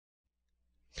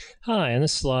Hi, in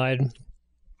this slide,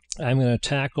 I'm going to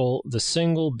tackle the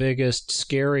single biggest,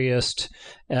 scariest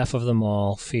F of them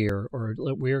all, fear, or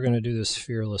we are going to do this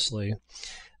fearlessly.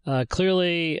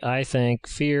 Clearly, I think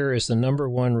fear is the number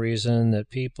one reason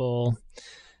that people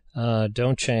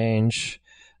don't change,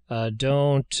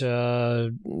 don't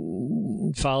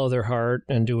follow their heart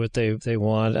and do what they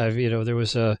want. There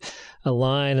was a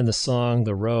line in the song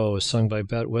 "The Rose," sung by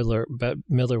Bette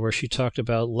Midler, where she talked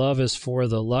about love is for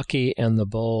the lucky and the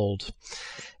bold.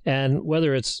 And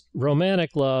whether it's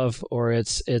romantic love or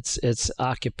it's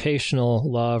occupational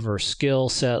love or skill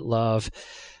set love,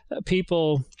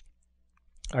 people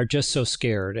are just so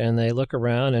scared, and they look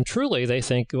around and truly they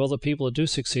think, well, the people that do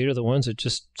succeed are the ones that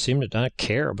just seem to not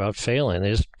care about failing. They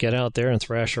just get out there and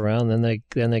thrash around, then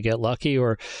they get lucky,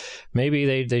 or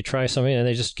maybe they try something and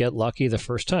they just get lucky the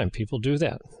first time. People do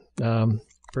that.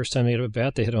 First time they hit a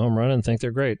bat, they hit a home run and think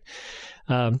they're great.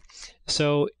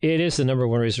 So it is the number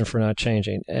one reason for not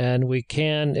changing. And we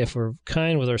can, if we're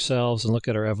kind with ourselves and look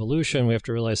at our evolution, we have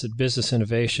to realize that business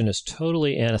innovation is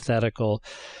totally antithetical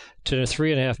to the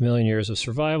 3.5 million years of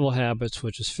survival habits,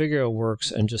 which is figure out what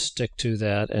works and just stick to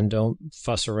that and don't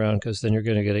fuss around, because then you're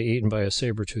going to get eaten by a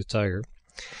saber-toothed tiger.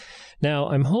 Now,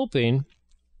 I'm hoping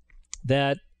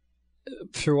that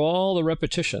through all the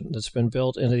repetition that's been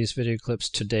built into these video clips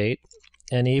to date,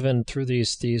 and even through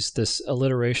this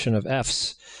alliteration of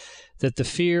F's, that the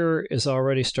fear is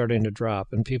already starting to drop,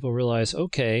 and people realize,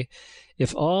 okay,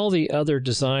 if all the other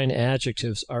design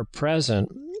adjectives are present,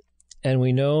 and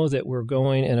we know that we're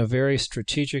going in a very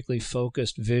strategically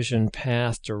focused vision,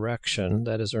 path, direction,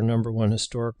 that is our number one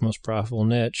historic, most profitable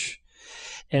niche,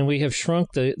 and we have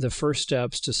shrunk the first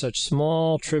steps to such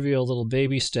small, trivial little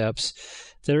baby steps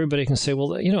that everybody can say,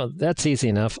 well, that's easy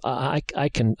enough. I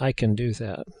can do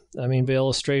that. I mean, by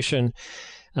illustration,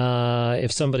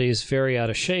 if somebody's very out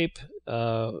of shape,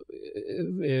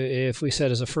 if we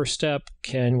said as a first step,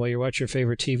 while you watch your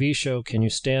favorite TV show, can you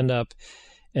stand up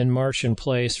and march in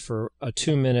place for a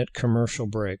 2-minute commercial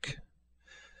break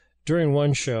during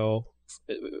one show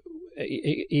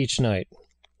each night?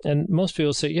 And most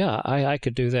people say, yeah, I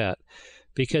could do that,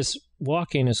 because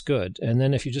walking is good. And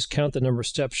then if you just count the number of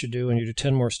steps you do and you do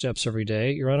 10 more steps every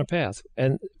day, you're on a path.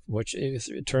 And which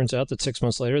it turns out that 6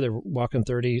 months later, they're walking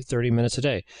 30 minutes a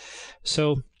day.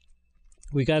 So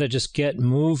we got to just get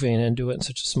moving and do it in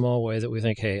such a small way that we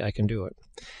think, hey, I can do it.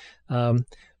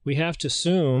 We have to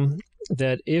assume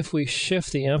that if we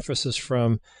shift the emphasis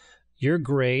from you're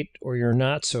great or you're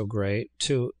not so great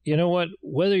to,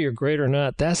 whether you're great or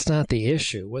not, that's not the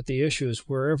issue. What the issue is,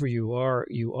 wherever you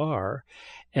are.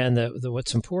 And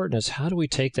what's important is, how do we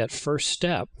take that first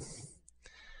step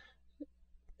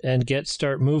and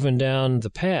start moving down the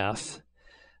path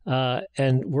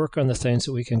and work on the things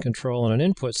that we can control on an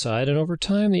input side. And over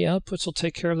time, the outputs will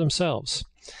take care of themselves.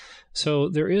 So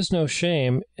there is no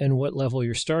shame in what level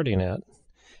you're starting at.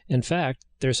 In fact,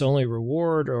 there's only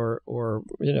reward or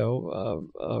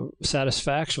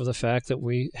satisfaction with the fact that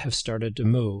we have started to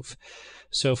move.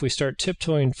 So if we start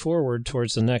tiptoeing forward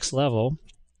towards the next level,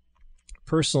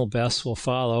 personal bests will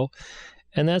follow,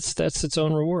 and that's its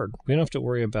own reward. We don't have to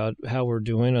worry about how we're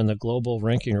doing on the global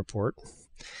ranking report.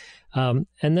 And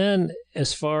then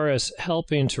as far as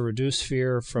helping to reduce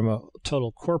fear from a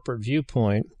total corporate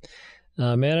viewpoint,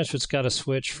 management's got to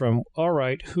switch from, all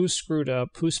right, who screwed up,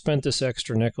 who spent this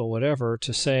extra nickel, whatever,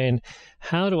 to saying,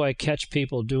 how do I catch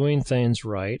people doing things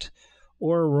right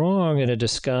or wrong in a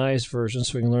disguised version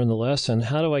so we can learn the lesson?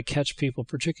 How do I catch people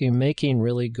particularly making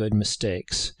really good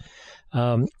mistakes?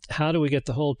 How do we get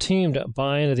the whole team to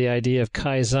buy into the idea of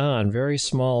Kaizen, very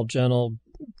small, gentle,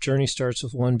 journey starts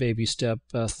with one baby step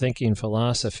thinking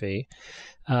philosophy?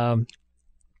 And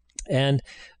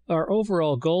our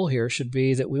overall goal here should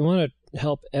be that we want to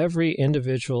help every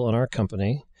individual in our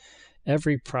company,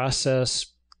 every process,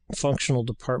 functional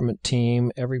department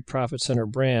team, every profit center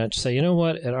branch say, you know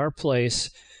what, at our place,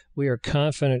 we are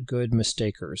confident, good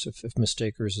mistakers, if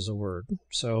mistakers is a word.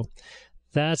 So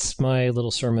that's my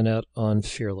little sermonette on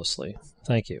fearlessly.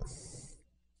 Thank you.